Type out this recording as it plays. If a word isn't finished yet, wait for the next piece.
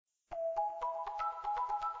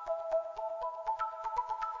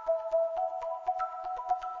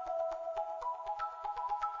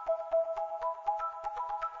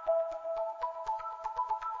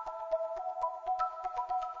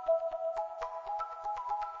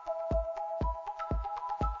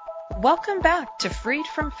Welcome back to Freed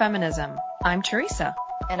from Feminism. I'm Teresa.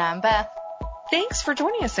 And I'm Beth. Thanks for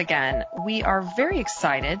joining us again. We are very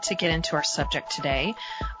excited to get into our subject today,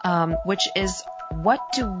 which is, what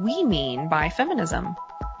do we mean by feminism?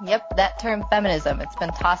 Yep, that term feminism, it's been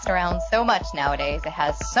tossed around so much nowadays. It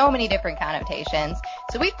has so many different connotations.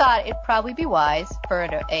 So we thought it'd probably be wise for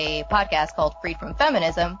a podcast called Freed from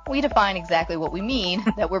Feminism, we define exactly what we mean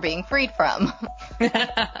that we're being freed from.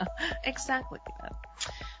 Exactly.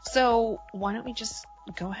 So why don't we just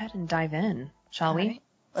go ahead and dive in, shall we? Right,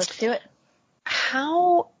 let's do it.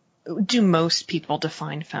 How do most people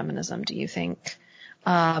define feminism, do you think?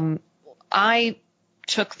 I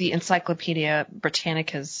took the Encyclopedia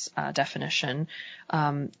Britannica's definition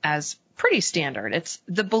as pretty standard. It's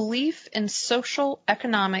the belief in social,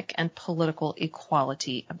 economic, and political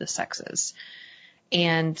equality of the sexes.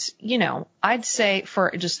 And, you know, I'd say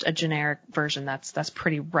for just a generic version, that's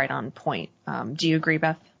pretty right on point. Do you agree,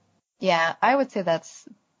 Beth? Yeah, I would say that's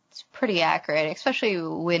pretty accurate, especially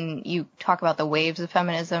when you talk about the waves of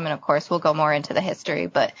feminism. And of course, we'll go more into the history,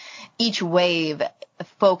 but each wave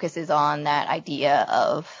focuses on that idea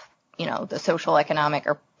of, you know, the social, economic,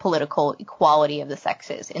 or political equality of the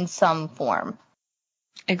sexes in some form.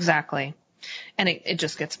 Exactly. And it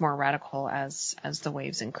just gets more radical as the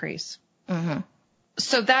waves increase. Mm-hmm.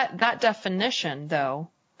 So that definition, though,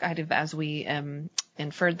 kind of as we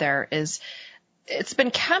inferred there, it's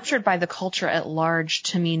been captured by the culture at large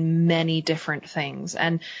to mean many different things.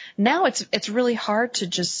 And now it's really hard to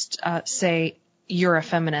just say you're a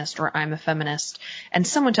feminist or I'm a feminist and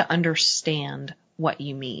someone to understand what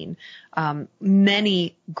you mean.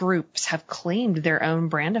 Many groups have claimed their own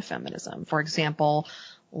brand of feminism. For example,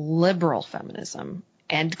 liberal feminism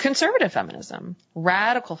and conservative feminism,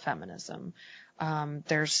 radical feminism.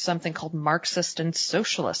 There's something called Marxist and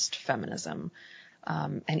socialist feminism.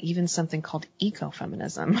 And even something called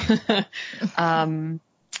ecofeminism.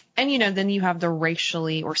 And, you know, then you have the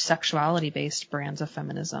racially or sexuality-based brands of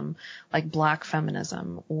feminism, like black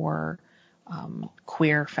feminism or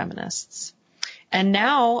queer feminists. And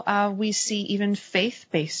now we see even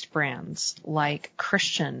faith-based brands like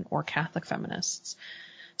Christian or Catholic feminists.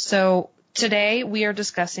 So today we are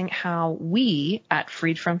discussing how we at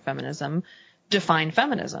Freed from Feminism define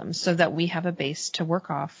feminism so that we have a base to work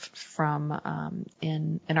off from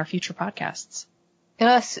in our future podcasts. You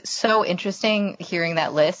know, it's so interesting hearing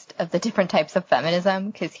that list of the different types of feminism,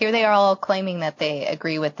 because here they are all claiming that they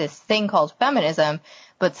agree with this thing called feminism,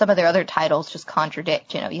 but some of their other titles just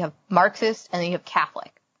contradict. You know, you have Marxist and then you have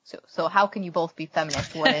Catholic. So how can you both be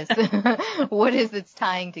feminist? What is what is it's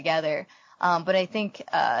tying together? But I think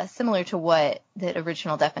similar to what the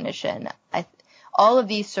original definition, all of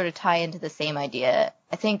these sort of tie into the same idea.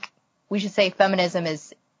 I think we should say feminism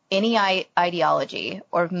is any ideology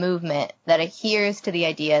or movement that adheres to the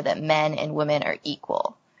idea that men and women are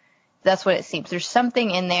equal. That's what it seems. There's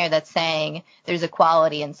something in there that's saying there's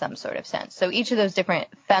equality in some sort of sense. So each of those different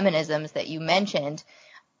feminisms that you mentioned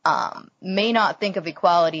may not think of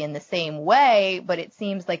equality in the same way, but it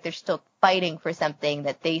seems like they're still fighting for something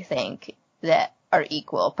that they think that are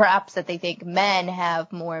equal. Perhaps that they think men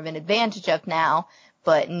have more of an advantage of now,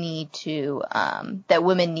 but need to, that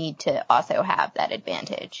women need to also have that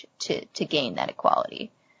advantage to gain that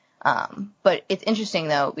equality. But it's interesting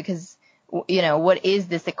though, because, you know, what is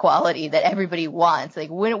this equality that everybody wants? Like,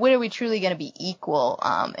 when are we truly going to be equal?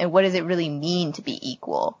 And what does it really mean to be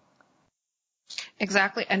equal?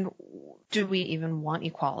 Exactly. And do we even want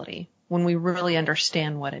equality when we really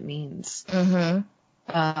understand what it means?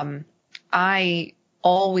 Mm-hmm. I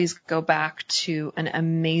always go back to an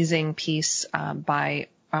amazing piece by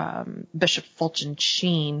Bishop Fulton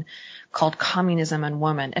Sheen called Communism and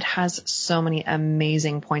Women. It has so many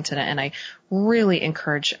amazing points in it, and I really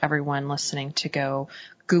encourage everyone listening to go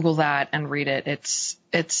Google that and read it.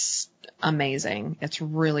 It's amazing. It's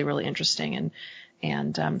really, really interesting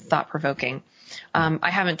and thought-provoking. I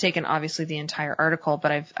haven't taken obviously the entire article,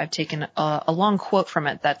 but I've taken a long quote from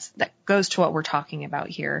it that goes to what we're talking about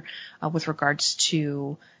here with regards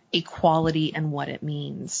to equality and what it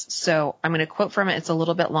means. So I'm going to quote from it. It's a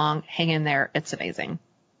little bit long. Hang in there. It's amazing.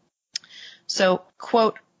 So,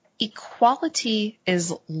 quote, "Equality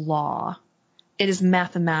is law. It is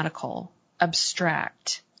mathematical,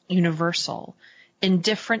 abstract, universal,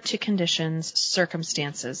 indifferent to conditions,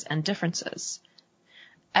 circumstances, and differences.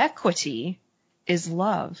 Equity is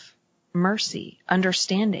love, mercy,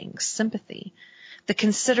 understanding, sympathy, the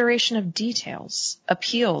consideration of details,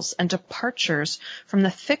 appeals, and departures from the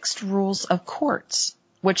fixed rules of courts,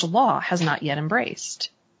 which law has not yet embraced.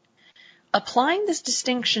 Applying this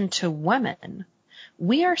distinction to women,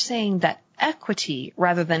 We are saying that equity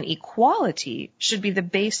rather than equality should be the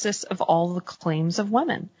basis of all the claims of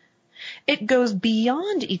women. It goes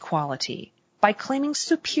beyond equality by claiming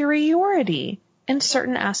superiority in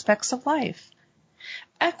certain aspects of life.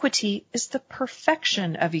 Equity is the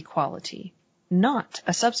perfection of equality, not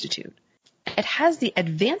a substitute. It has the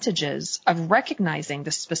advantages of recognizing the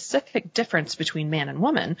specific difference between man and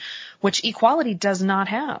woman, which equality does not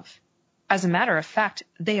have. As a matter of fact,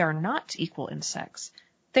 they are not equal in sex.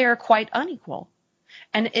 They are quite unequal.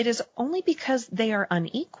 And it is only because they are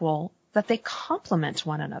unequal that they complement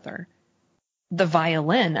one another. The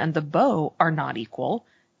violin and the bow are not equal.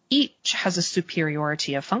 Each has a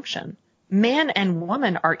superiority of function. Man and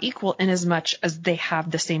woman are equal inasmuch as they have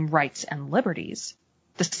the same rights and liberties,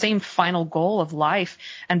 the same final goal of life,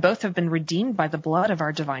 and both have been redeemed by the blood of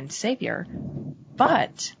our divine Savior.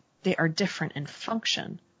 But they are different in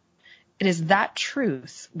function. It is that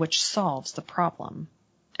truth which solves the problem.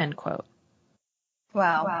 End quote.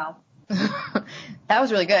 Wow. That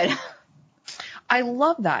was really good. I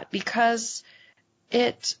love that because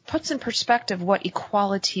it puts in perspective what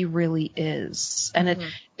equality really is. And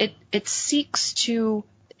it seeks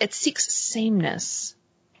sameness.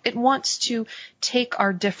 It wants to take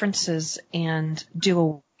our differences and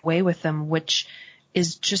do away with them, which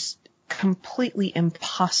is just completely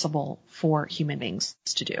impossible for human beings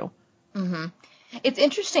to do. Mm-hmm. It's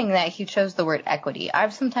interesting that he chose the word equity.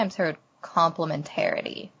 I've sometimes heard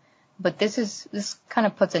complementarity, but this kind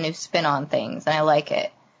of puts a new spin on things, and I like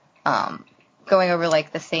it. Going over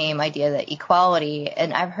like the same idea that equality,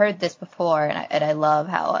 and I've heard this before, and I love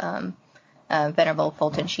how Venerable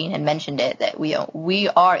Fulton Sheen had mentioned it, that we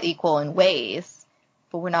are equal in ways,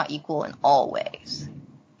 but we're not equal in all ways.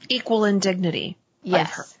 Equal in dignity.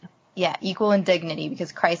 Yes. Yeah, equal in dignity,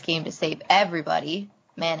 because Christ came to save everybody,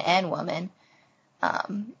 man and woman.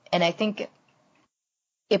 And I think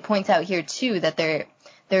it points out here too that there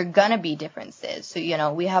are gonna be differences.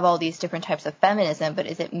 So, we have all these different types of feminism, but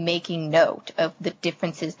is it making note of the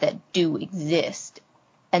differences that do exist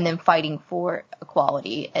and then fighting for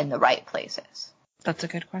equality in the right places? That's a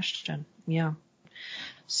good question. Yeah.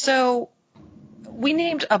 So we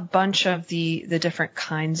named a bunch of the different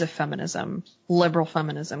kinds of feminism: liberal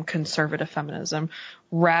feminism, conservative feminism,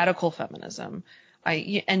 radical feminism.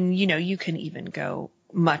 You can even go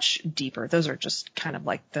much deeper. Those are just kind of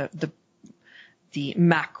like the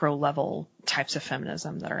macro level types of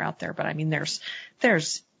feminism that are out there. But I mean,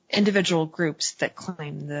 there's individual groups that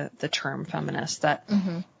claim the term feminist that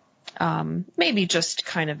maybe just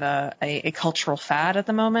kind of a cultural fad at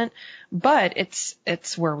the moment, but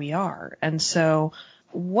it's where we are. And so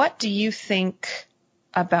what do you think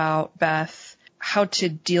about, Beth, how to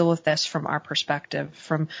deal with this from our perspective,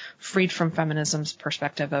 from Freed from Feminism's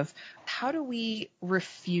perspective of how do we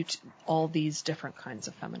refute all these different kinds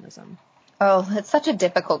of feminism? Oh, it's such a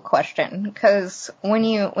difficult question, because when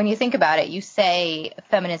you think about it, you say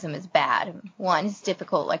feminism is bad. One, it's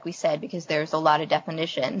difficult, like we said, because there's a lot of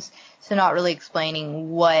definitions. So not really explaining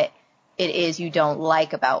what it is you don't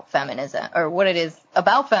like about feminism, or what it is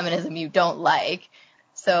about feminism you don't like.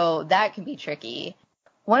 So that can be tricky.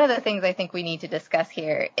 One of the things I think we need to discuss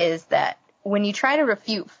here is that when you try to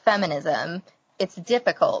refute feminism, it's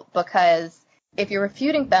difficult, because if you're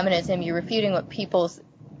refuting feminism, you're refuting what people's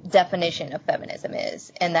definition of feminism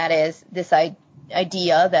is, and that is this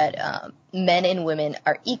idea that men and women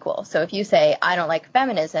are equal. So if you say, I don't like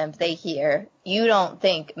feminism, they hear, you don't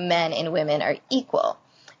think men and women are equal,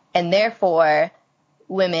 and therefore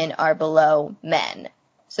women are below men.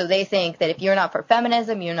 So they think that if you're not for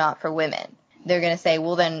feminism, you're not for women. They're going to say,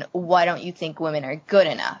 well, then why don't you think women are good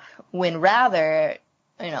enough? When rather,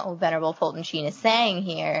 Venerable Fulton Sheen is saying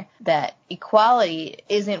here that equality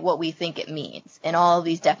isn't what we think it means in all of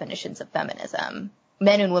these definitions of feminism.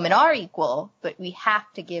 Men and women are equal, but we have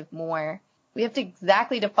to give more. We have to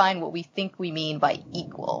exactly define what we think we mean by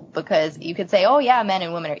equal, because you could say, oh yeah, men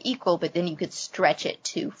and women are equal, but then you could stretch it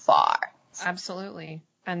too far. Absolutely.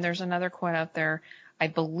 And there's another quote out there, I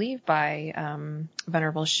believe by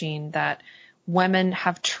Venerable Sheen, that women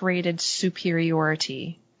have traded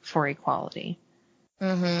superiority for equality.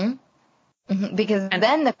 Because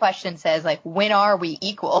then the question says, like, when are we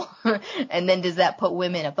equal? And then does that put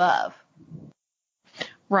women above?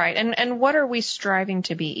 Right. And what are we striving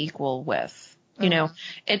to be equal with?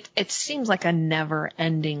 It seems like a never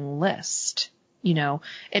ending list.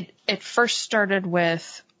 It first started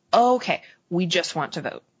with, okay, we just want to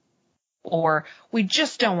vote, or we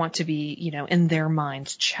just don't want to be, in their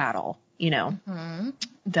minds chattel,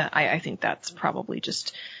 that I think that's probably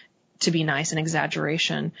just, to be nice, an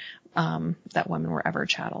exaggeration, that women were ever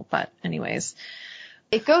chattel. But anyways,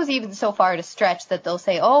 it goes even so far to stretch that they'll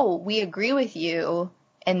say, oh, we agree with you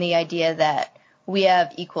in the idea that we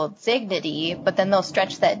have equal dignity, but then they'll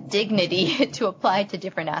stretch that dignity to apply to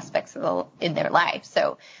different aspects in their life.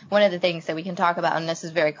 So one of the things that we can talk about, and this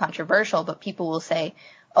is very controversial, but people will say,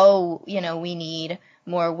 oh, we need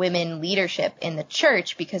more women leadership in the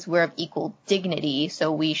church because we're of equal dignity,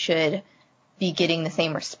 so we should be getting the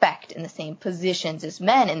same respect in the same positions as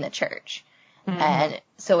men in the church. Mm-hmm. And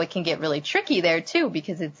so it can get really tricky there too,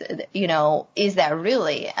 because it's, is that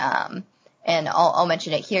really, and I'll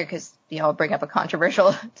mention it here because, I'll bring up a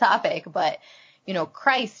controversial topic, but,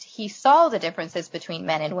 Christ, he saw the differences between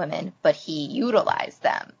men and women, but he utilized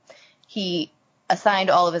them. He assigned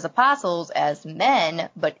all of his apostles as men,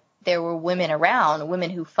 but there were women around, women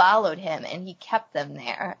who followed him, and he kept them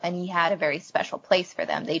there, and he had a very special place for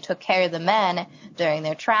them. They took care of the men during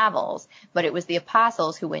their travels, but it was the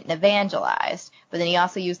apostles who went and evangelized. But then he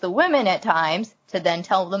also used the women at times to then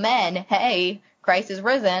tell the men, hey, Christ is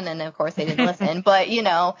risen, and of course they didn't listen, but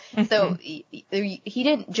so he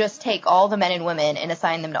didn't just take all the men and women and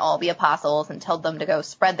assign them to all be apostles and tell them to go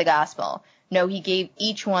spread the gospel. No, he gave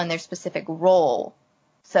each one their specific role.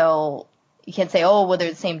 So you can't say, oh, well, they're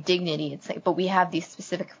the same dignity. It's like, but we have these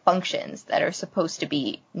specific functions that are supposed to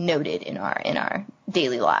be noted in our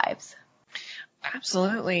daily lives.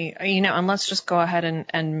 Absolutely. And let's just go ahead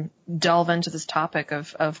and delve into this topic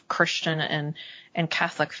of Christian and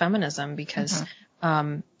Catholic feminism, because,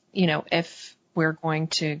 if we're going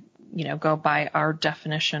to, go by our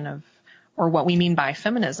definition of, or what we mean by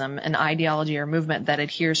feminism, an ideology or movement that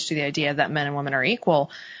adheres to the idea that men and women are equal,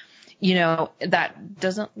 that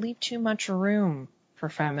doesn't leave too much room for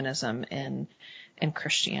feminism in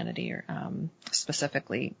Christianity, or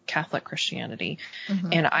specifically Catholic Christianity. Mm-hmm.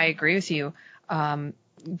 And I agree with you.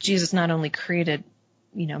 Jesus not only created,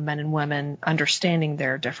 men and women understanding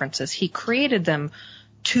their differences, he created them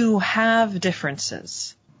to have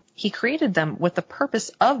differences. He created them with the purpose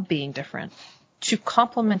of being different, to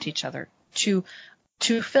complement each other, to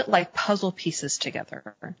fit like puzzle pieces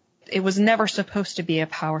together. It was never supposed to be a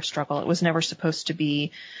power struggle. It was never supposed to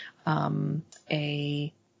be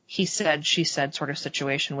a he said, she said sort of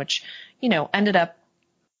situation, which, ended up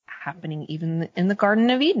happening even in the Garden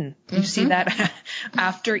of Eden. You mm-hmm. see that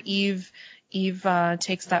after Eve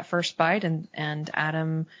takes that first bite, and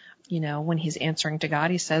Adam, when he's answering to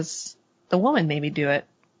God, he says, the woman made me do it.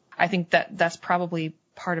 I think that's probably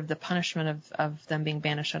part of the punishment of them being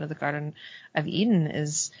banished out of the Garden of Eden,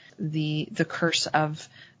 is the curse of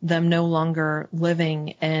them no longer living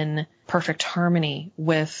in perfect harmony,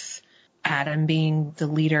 with Adam being the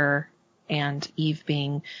leader and Eve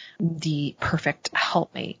being the perfect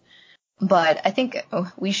helpmate. But I think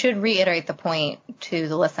we should reiterate the point to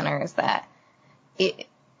the listeners that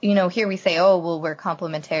here we say, oh, well, we're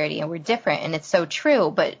complementarity and we're different, and it's so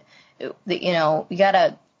true, but you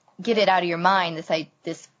gotta get it out of your mind,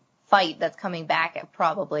 this fight that's coming back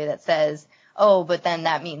probably that says, oh, but then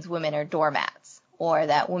that means women are doormats, or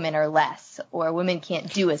that women are less, or women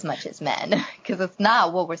can't do as much as men, because it's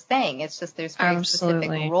not what we're saying. It's just there's very Absolutely.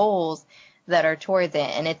 specific roles that are towards it,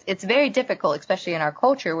 and it's very difficult, especially in our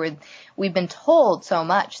culture where we've been told so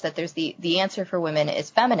much that there's the answer for women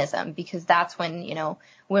is feminism, because that's when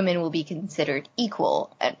women will be considered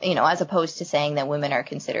equal, as opposed to saying that women are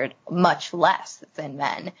considered much less than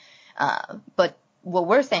men. But what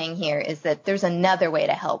we're saying here is that there's another way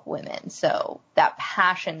to help women. So that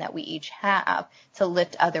passion that we each have to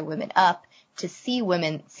lift other women up, to see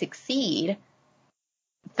women succeed,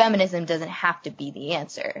 feminism doesn't have to be the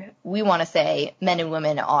answer. We want to say men and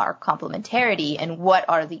women are complementarity, and what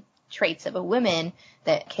are the traits of a woman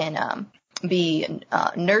that can be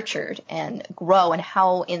nurtured and grow, and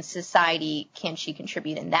how in society can she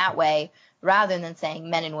contribute in that way, rather than saying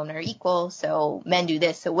men and women are equal, so men do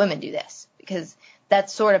this, so women do this. Because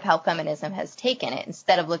that's sort of how feminism has taken it.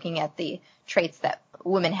 Instead of looking at the traits that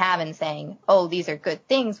women have and saying, oh, these are good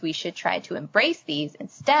things, we should try to embrace these.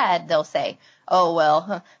 Instead, they'll say, oh,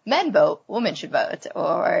 well, men vote, women should vote.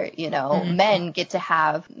 Or, mm-hmm. men get to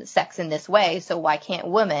have sex in this way, so why can't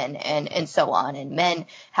women? And so on. And men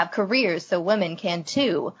have careers, so women can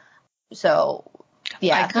too. So,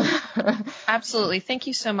 yeah. Absolutely. Thank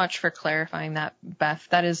you so much for clarifying that, Beth.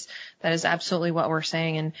 That is absolutely what we're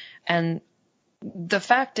saying. And the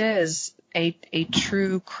fact is, a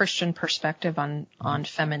true Christian perspective on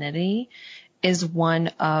femininity is one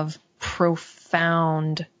of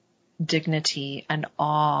profound dignity and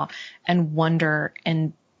awe and wonder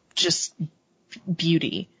and just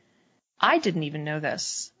beauty. I didn't even know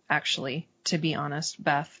this, actually, to be honest,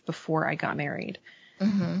 Beth, before I got married.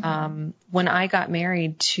 Mm-hmm. When I got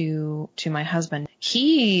married to my husband,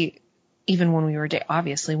 he even when we were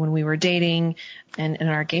obviously when we were dating and in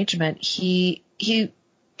our engagement, he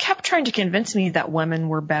kept trying to convince me that women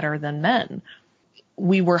were better than men.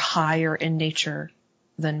 We were higher in nature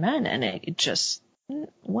than men. And it just,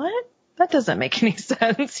 what? That doesn't make any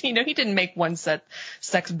sense. He didn't make one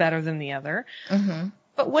sex better than the other. Mm-hmm.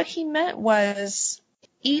 But what he meant was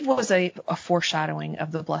Eve was a foreshadowing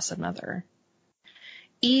of the Blessed Mother.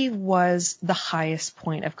 Eve was the highest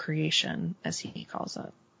point of creation, as he calls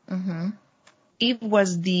it. Mm-hmm. Eve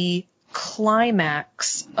was the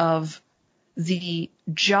climax of the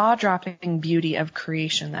jaw-dropping beauty of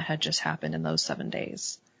creation that had just happened in those 7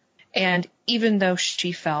 days. And even though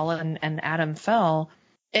she fell and Adam fell,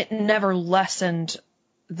 it never lessened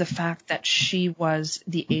the fact that she was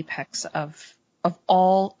the apex of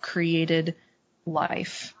all created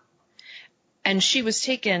life. And she was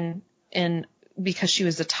taken in because she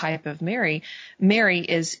was the type of Mary. Mary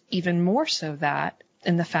is even more so that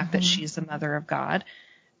in the fact that she's the mother of God,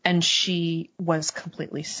 and she was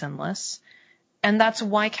completely sinless. And that's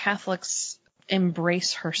why Catholics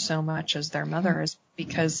embrace her so much as their mother, is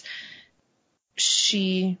because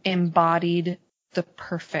she embodied the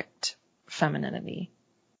perfect femininity.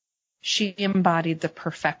 She embodied the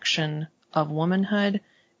perfection of womanhood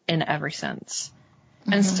in every sense.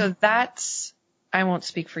 Mm-hmm. And so that's, I won't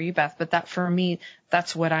speak for you, Beth, but that for me,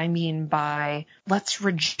 that's what I mean by let's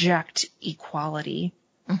reject equality.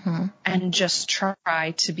 Mm-hmm. And just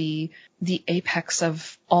try to be the apex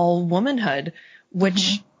of all womanhood,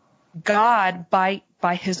 which God, by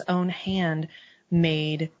his own hand,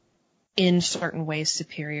 made in certain ways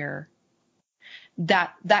superior.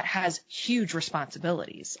 That has huge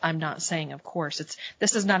responsibilities. I'm not saying, of course,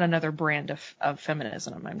 this is not another brand of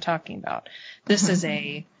feminism I'm talking about. This is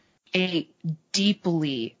a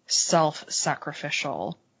deeply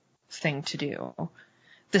self-sacrificial thing to do.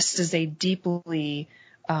 This is a deeply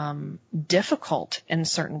difficult in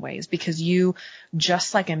certain ways, because you,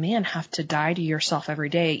 just like a man, have to die to yourself every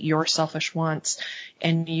day, your selfish wants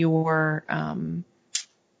and your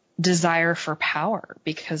desire for power.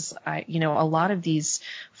 Because a lot of these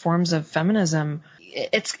forms of feminism,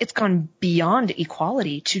 it's gone beyond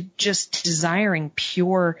equality to just desiring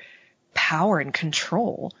pure power and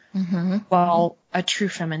control. Mm-hmm. While a true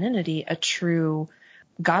femininity, a true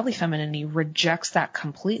godly femininity rejects that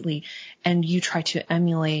completely, and you try to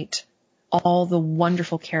emulate all the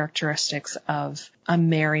wonderful characteristics of a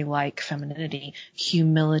Mary-like femininity: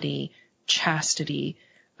 humility, chastity,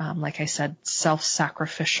 like I said,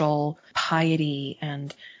 self-sacrificial piety,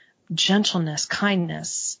 and gentleness,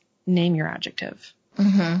 kindness, name your adjective.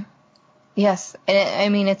 Mm-hmm. Yes. I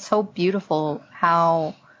mean, it's so beautiful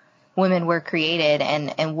how women were created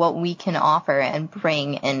and what we can offer and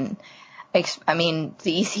bring. And I mean,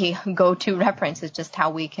 the easy go-to reference is just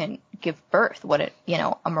how we can give birth,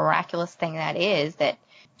 a miraculous thing that is, that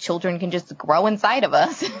children can just grow inside of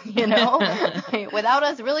us, without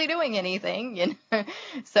us really doing anything,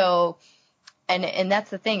 So, and that's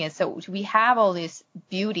the thing is, so we have all this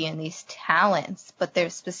beauty and these talents, but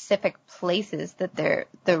there's specific places that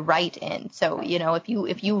they're right in. So,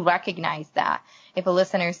 if you recognize that, if a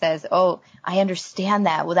listener says, oh, I understand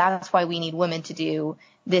that, well, that's why we need women to do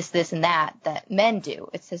this, and that men do.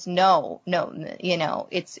 It says, no,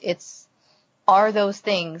 it's, are those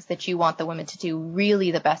things that you want the women to do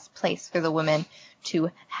really the best place for the women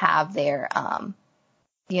to have their,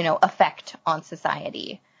 effect on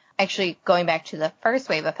society? Actually, going back to the first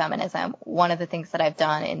wave of feminism, one of the things that I've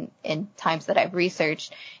done in times that I've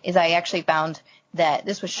researched is I actually found that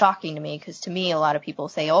this was shocking to me, because to me, a lot of people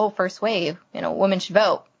say, oh, first wave, women should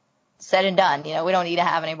vote. Said and done. We don't need to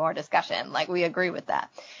have any more discussion. Like, we agree with that.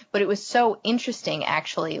 But it was so interesting,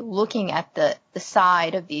 actually, looking at the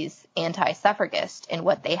side of these anti-suffragists and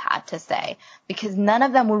what they had to say, because none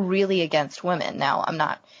of them were really against women. Now, I'm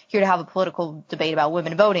not here to have a political debate about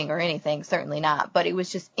women voting or anything, certainly not. But it was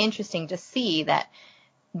just interesting to see that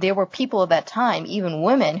there were people at that time, even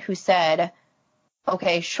women, who said,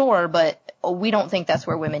 okay, sure, but we don't think that's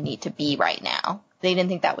where women need to be right now. They didn't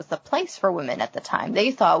think that was the place for women at the time.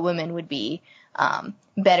 They thought women would be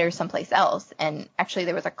better someplace else. And actually,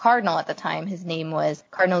 there was a cardinal at the time. His name was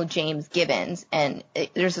Cardinal James Gibbons. And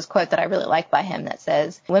there's this quote that I really like by him that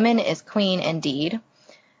says, "Women is queen indeed,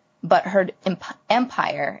 but her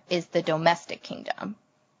empire is the domestic kingdom."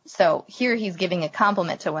 So here he's giving a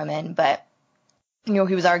compliment to women, but he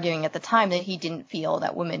was arguing at the time that he didn't feel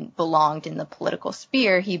that women belonged in the political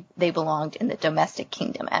sphere. They belonged in the domestic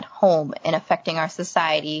kingdom at home and affecting our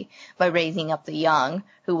society by raising up the young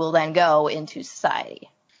who will then go into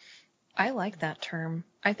society. I like that term.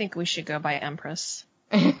 I think we should go by empress.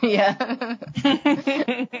 Yeah.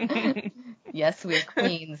 Yes, we're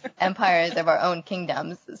queens, empires of our own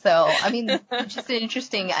kingdoms. So, I mean, just an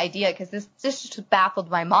interesting idea, because this just baffled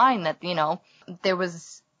my mind that, there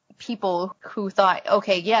was people who thought,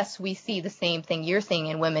 okay, yes, we see the same thing you're seeing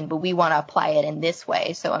in women, but we want to apply it in this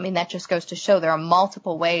way. So, I mean, that just goes to show there are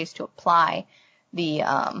multiple ways to apply the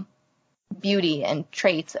beauty and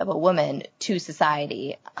traits of a woman to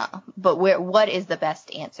society. But what is the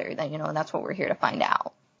best answer? And that's what we're here to find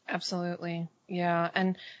out. Absolutely. Yeah.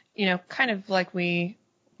 And, kind of like we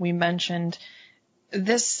mentioned,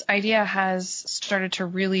 this idea has started to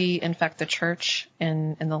really infect the church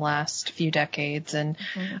in the last few decades. And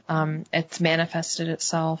it's manifested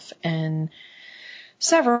itself in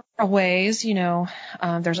several ways.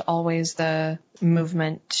 There's always the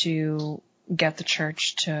movement to get the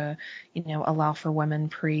church to, allow for women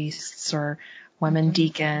priests or women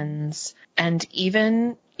deacons. And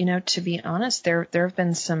even, to be honest, there have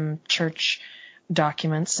been some church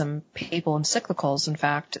documents, some papal encyclicals, in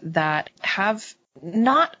fact, that have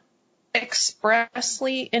not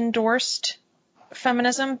expressly endorsed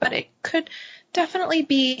feminism, but it could definitely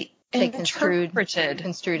be construed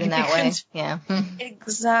in that way. Yeah.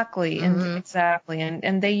 Exactly.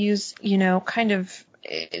 And they use, kind of,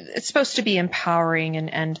 it's supposed to be empowering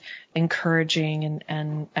and encouraging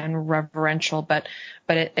and reverential, but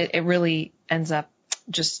it really ends up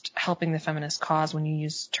just helping the feminist cause when you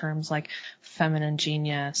use terms like feminine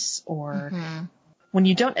genius or when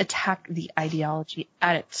you don't attack the ideology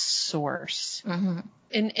at its source.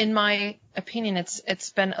 In my opinion, it's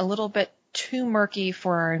been a little bit too murky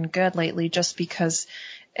for our own good lately, just because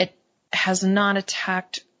it has not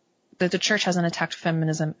attacked the church hasn't attacked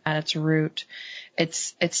feminism at its root.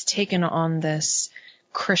 It's taken on this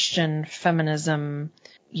Christian feminism,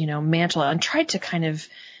 mantle and tried to kind of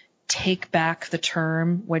take back the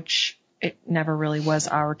term, which it never really was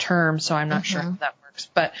our term. So I'm not sure how that works,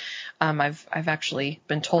 but I've actually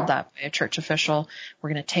been told that by a church official.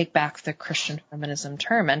 We're going to take back the Christian feminism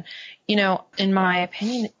term. And, in my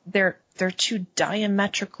opinion, they're two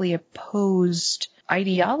diametrically opposed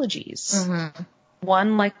ideologies.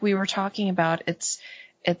 One, like we were talking about,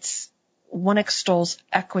 it's one extols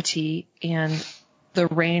equity and the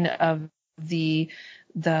reign of the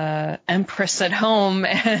empress at home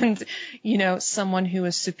and, someone who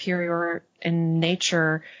is superior in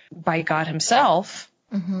nature by God himself,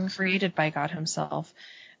 created by God himself.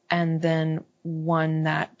 And then one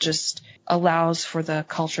that just allows for the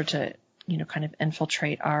culture to, kind of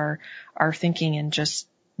infiltrate our thinking and just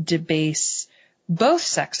debase both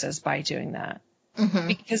sexes by doing that.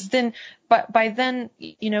 Because then, by then,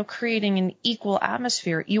 creating an equal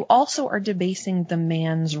atmosphere, you also are debasing the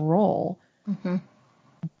man's role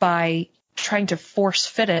by trying to force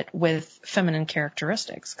fit it with feminine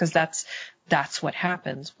characteristics, because that's what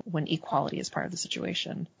happens when equality is part of the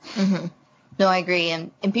situation. No, I agree.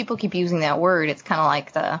 And people keep using that word. It's kind of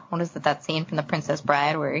like that scene from The Princess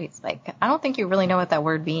Bride where he's like, I don't think you really know what that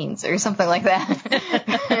word means, or something like that.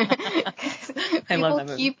 People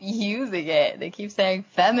keep using it. They keep saying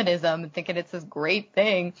feminism and thinking it's this great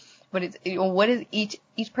thing. But it's, what is each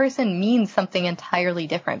person means something entirely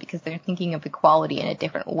different, because they're thinking of equality in a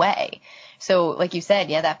different way. So like you said,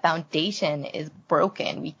 yeah, that foundation is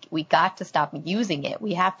broken. We got to stop using it.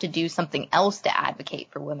 We have to do something else to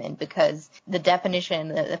advocate for women, because the definition,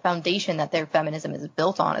 the foundation that their feminism is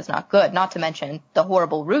built on is not good. Not to mention the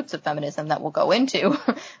horrible roots of feminism that we'll go into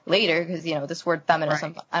later, because, this word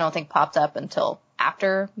feminism, I don't think popped up until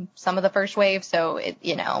after some of the first wave. So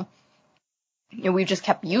we've just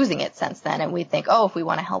kept using it since then, and we think, if we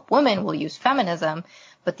want to help women, we'll use feminism.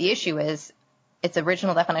 But the issue is, its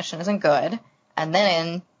original definition isn't good. And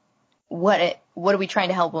then what are we trying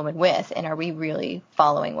to help women with? And are we really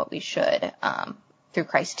following what we should through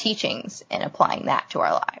Christ's teachings and applying that to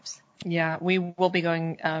our lives? Yeah, we will be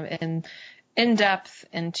going in depth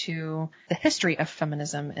into the history of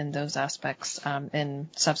feminism in those aspects in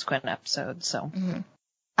subsequent episodes. So.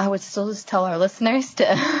 I would still just tell our listeners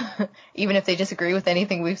to, even if they disagree with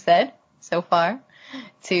anything we've said so far,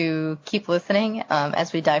 to keep listening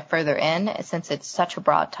as we dive further in, since it's such a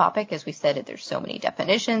broad topic. As we said, there's so many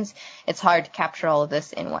definitions. It's hard to capture all of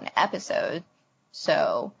this in one episode.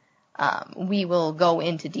 So we will go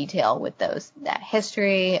into detail with that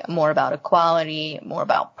history, more about equality, more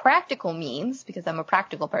about practical means, because I'm a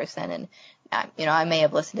practical person, and I may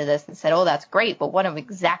have listened to this and said, that's great, but what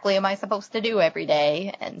exactly am I supposed to do every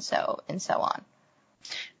day? And so on.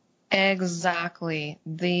 Exactly.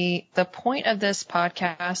 The point of this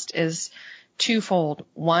podcast is twofold.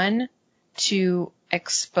 One, to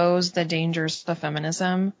expose the dangers of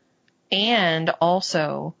feminism, and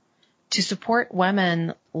also to support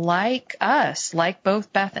women like us, like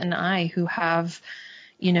both Beth and I, who have,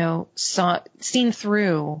 seen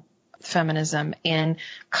through feminism and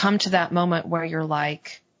come to that moment where you're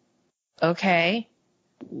like, okay,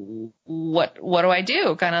 what do I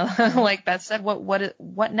do? Kind of like Beth said,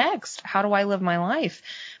 what next? How do I live my life?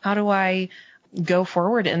 How do I go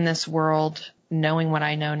forward in this world knowing what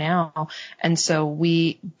I know now? And so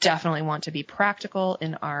we definitely want to be practical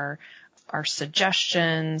in our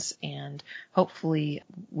suggestions, and hopefully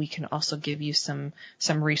we can also give you some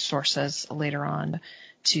resources later on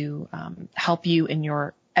to help you in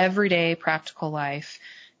your everyday practical life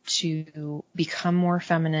to become more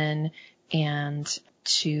feminine and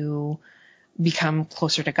to become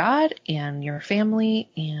closer to God and your family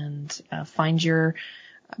and find your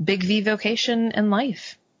big V vocation in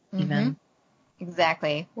life, even.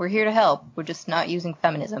 Exactly. We're here to help. We're just not using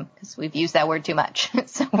feminism because we've used that word too much.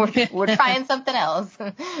 So we're trying something else.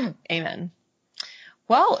 Amen.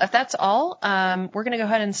 Well, if that's all, we're going to go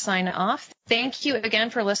ahead and sign off. Thank you again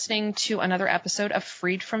for listening to another episode of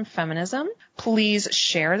Freed from Feminism. Please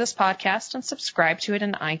share this podcast and subscribe to it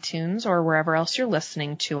in iTunes or wherever else you're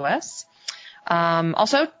listening to us.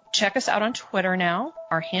 Also, check us out on Twitter now.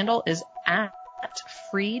 Our handle is at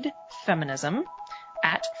Freed Feminism.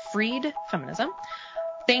 At Freed Feminism.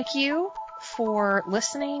 Thank you for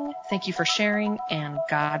listening. Thank you for sharing, and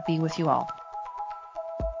God be with you all.